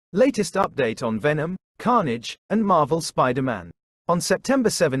Latest update on Venom, Carnage, and Marvel Spider-Man. On September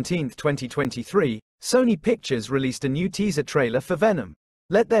 17, 2023, Sony Pictures released a new teaser trailer for Venom,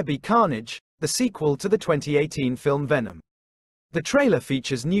 Let There Be Carnage, the sequel to the 2018 film Venom. The trailer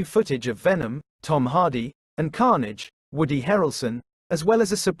features new footage of Venom, Tom Hardy, and Carnage, Woody Harrelson, as well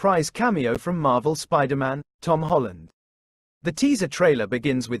as a surprise cameo from Marvel Spider-Man, Tom Holland. The teaser trailer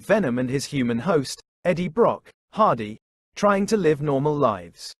begins with Venom and his human host, Eddie Brock, Hardy, trying to live normal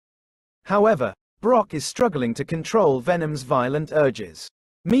lives. However, Brock is struggling to control Venom's violent urges.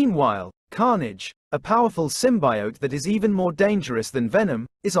 Meanwhile, Carnage, a powerful symbiote that is even more dangerous than Venom,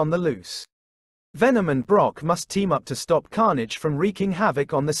 is on the loose. Venom and Brock must team up to stop Carnage from wreaking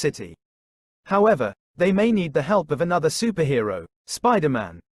havoc on the city. However, they may need the help of another superhero,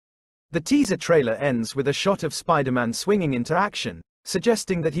 Spider-Man. The teaser trailer ends with a shot of Spider-Man swinging into action,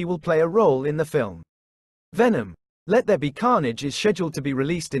 suggesting that he will play a role in the film. Venom, Let There Be Carnage is scheduled to be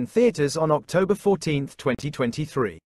released in theaters on October 14, 2023.